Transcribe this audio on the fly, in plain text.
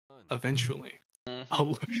eventually.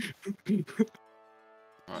 Right,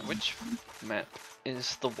 which map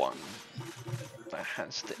is the one that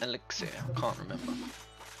has the elixir? I can't remember.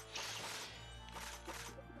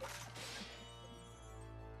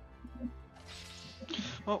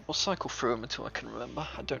 Well, we'll cycle through them until I can remember.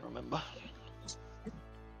 I don't remember.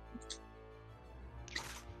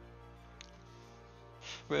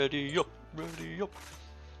 Ready up, ready up.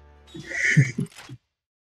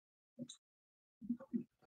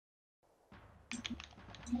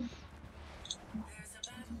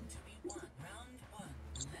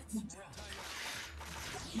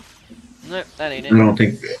 Nope, that ain't it. I don't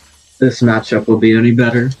think this matchup will be any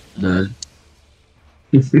better. But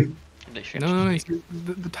No.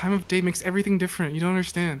 The time of day makes everything different. You don't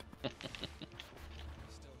understand.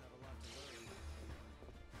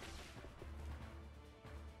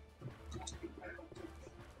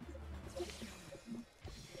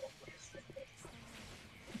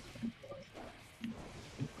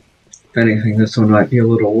 if anything, this one might be a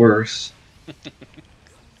little worse.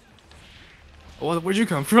 Well, where'd you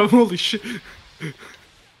come from? Holy shit.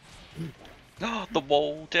 Oh, the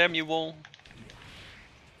wall. Damn you, wall.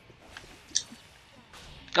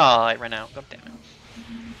 Ah, I ran out. God damn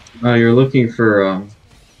it. You're looking for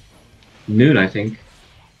noon, I think.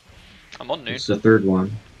 I'm on noon. It's the third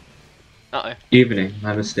one. Uh-oh. Evening,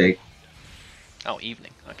 my mistake. Oh,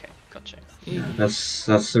 evening. Okay, gotcha.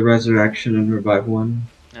 That's the resurrection and revive one.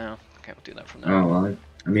 Oh, okay, we'll do that from now. Oh, well,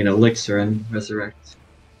 I mean elixir and resurrect.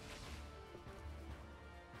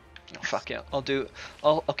 Oh, fuck it.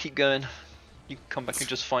 I'll keep going. You can come back and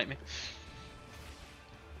just fight me.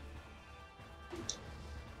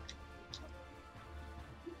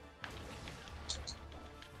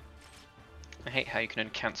 I hate how you can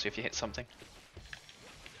only cancel if you hit something.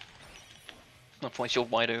 Otherwise you're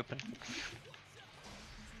wide open.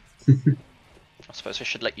 I suppose I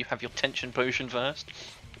should let you have your tension potion first.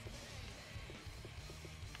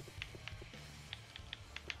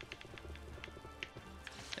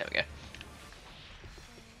 There we go.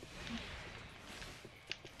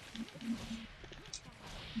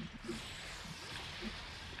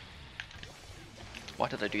 Why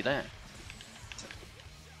did I do that?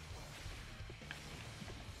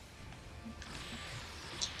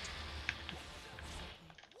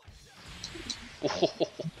 Oh.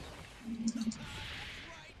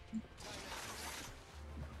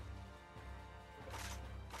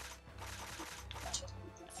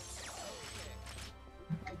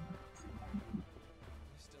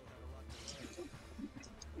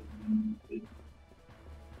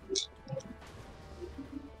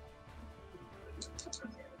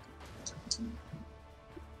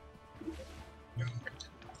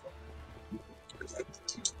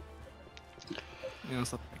 You know,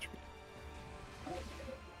 stuff.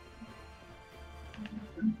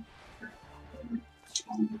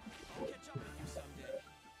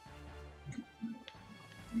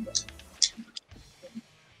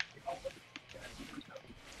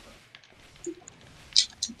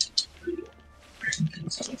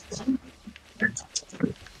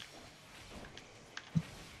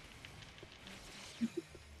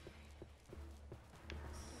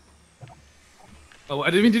 Oh, I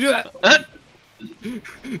didn't mean to do that.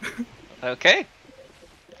 Okay.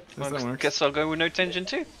 Well, Well, guess I'll go with no tension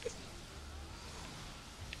too.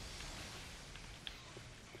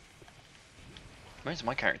 Where's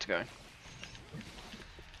my character going?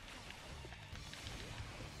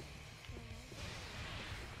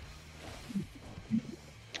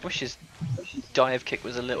 Wish his dive kick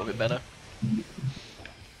was a little bit better.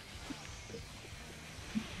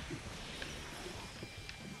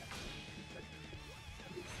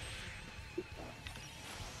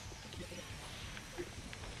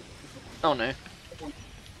 Oh no.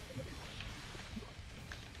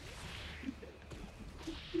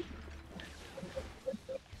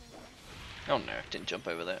 Oh no, didn't jump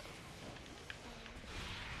over that.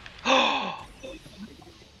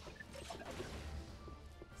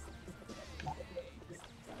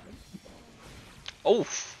 Oh,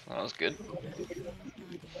 that was good.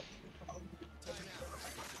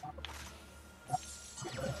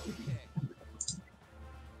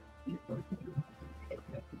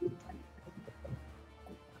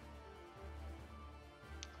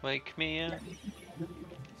 Wake me up.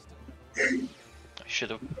 I should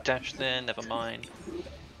have dashed there, never mind.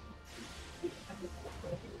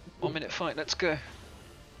 1 minute fight, let's go.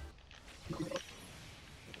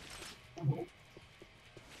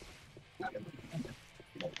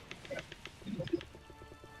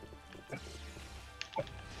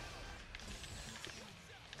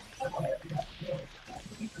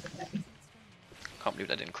 Can't believe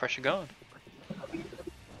that didn't crush a guard.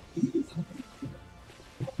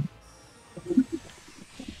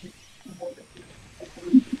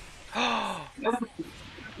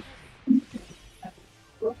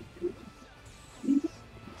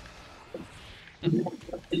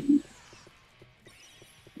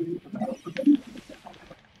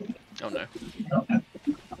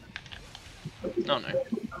 Oh no.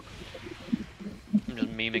 I'm just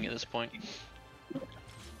memeing at this point.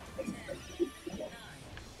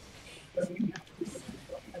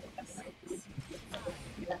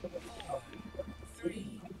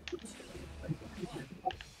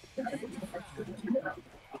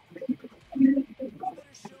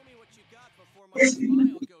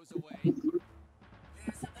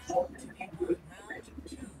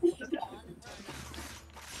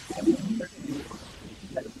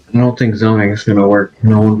 I don't think zoning is gonna work in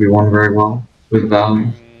 1v1 very well with Val.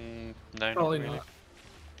 No, not Probably really.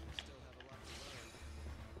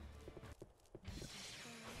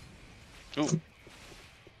 not. Ooh.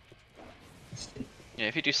 Yeah,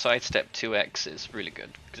 if you do sidestep 2x, it's really good.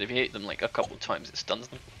 Because if you hit them like a couple times, it stuns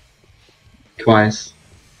them. Twice.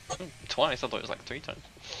 Twice? I thought it was like 3 times.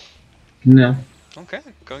 No. Okay,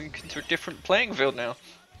 going into a different playing field now.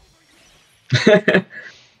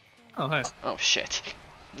 Oh, hi. Oh shit.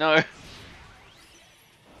 No.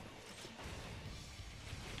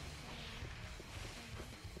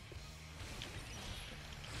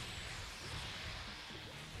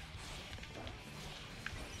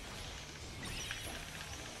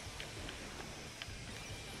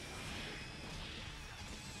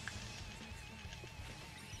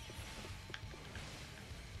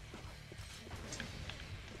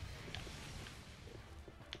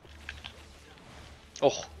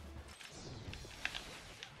 Oh.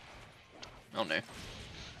 Oh no.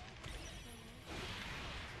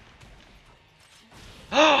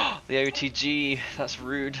 The OTG, that's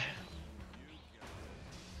rude.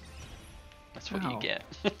 That's what you Ow. get.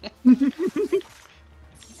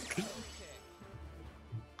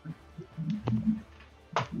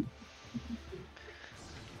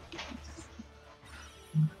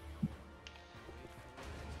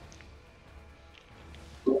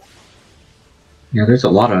 Yeah, there's a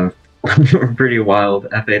lot of pretty wild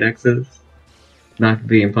F8Xs not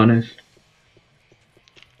being punished.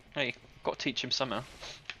 Hey, gotta teach him somehow.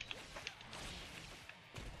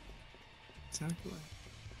 Exactly.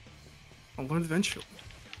 I'll learn eventually.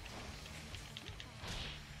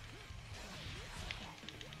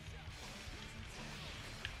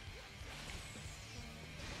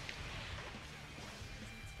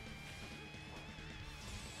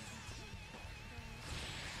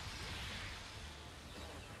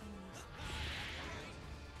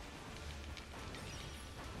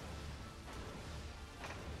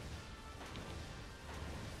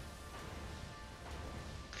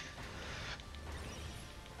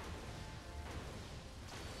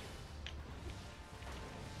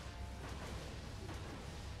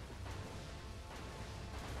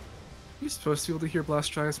 You're supposed to be able to hear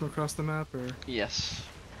blast drives from across the map, or Yes.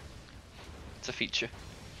 It's a feature.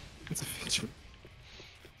 it's a feature.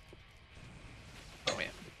 Oh yeah.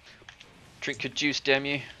 Drink your juice, damn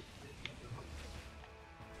you.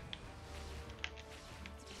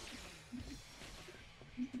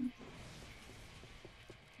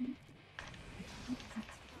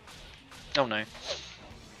 Oh no.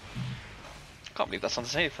 Can't believe that's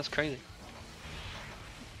unsafe, that's crazy.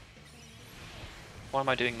 Why am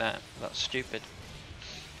I doing that? That's stupid.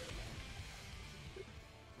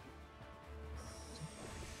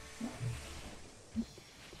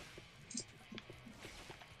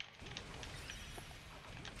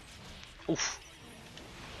 Oof.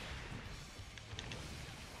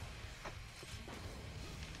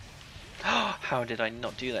 How did I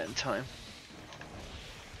not do that in time?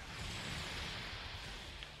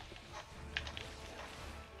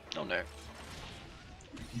 Oh no.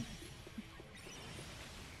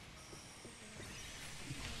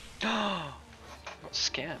 Got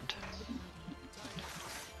scammed.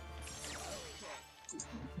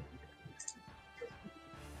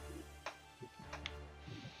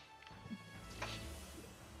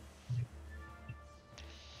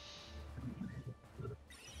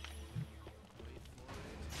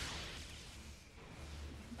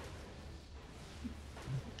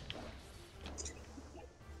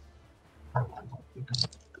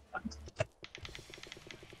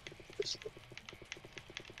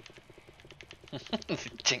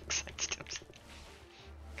 Jinx sidesteps.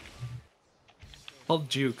 Called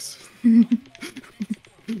jukes.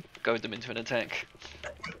 Goad them into an attack.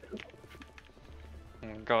 Oh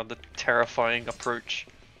god, the terrifying approach.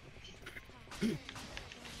 Okay,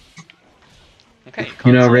 you You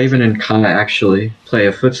can't know, sidestep. Raven and Kai actually play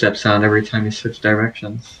a footstep sound every time you switch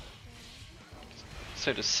directions.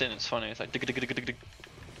 So does Sin, it's funny, it's like dig dig dig dig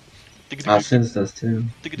dig. Sins does too.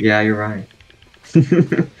 Yeah, you're right.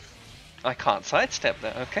 I can't sidestep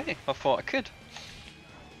that, okay. I thought I could.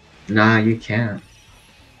 Nah, you can't.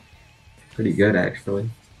 Pretty good, actually.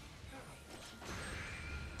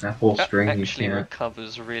 That whole That string you actually can't.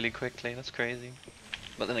 recovers really quickly, that's crazy.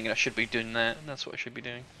 But then again, I should be doing that, and that's what I should be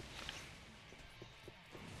doing.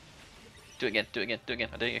 Do it again, do it again, do it again,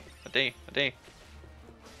 I dare you, I dare you, I dare you.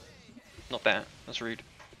 Not that, that's rude.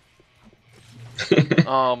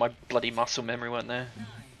 Oh, my bloody muscle memory went there.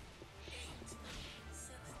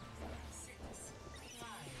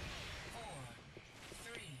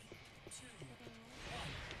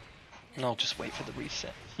 And I'll just wait for the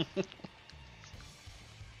reset.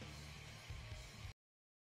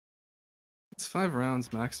 It's 5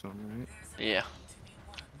 rounds maximum, right? Yeah.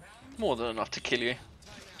 More than enough to kill you.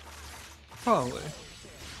 Probably.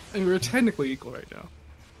 I mean, we're technically equal right now.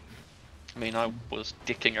 I mean, I was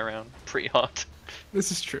dicking around pretty hard.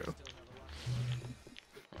 This is true.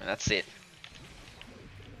 And that's it.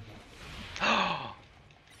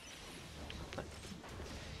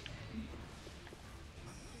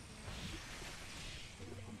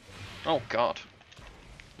 Oh god.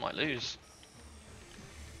 Might lose.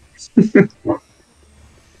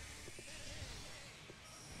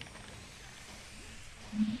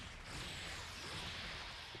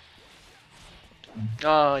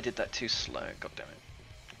 Oh, I did that too slow. God damn it.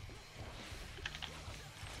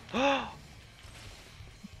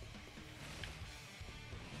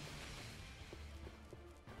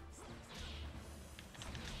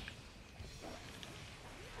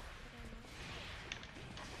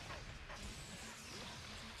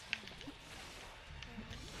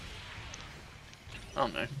 Oh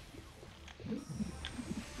no.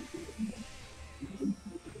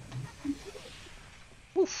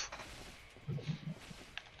 Woof.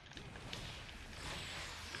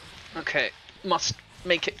 Okay, must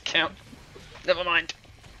make it count. Never mind.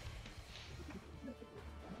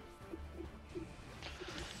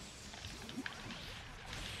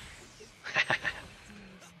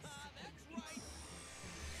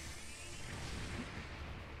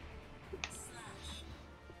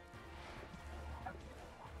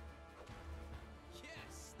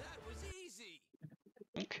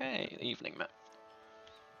 Okay, evening map.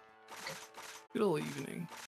 Good old evening.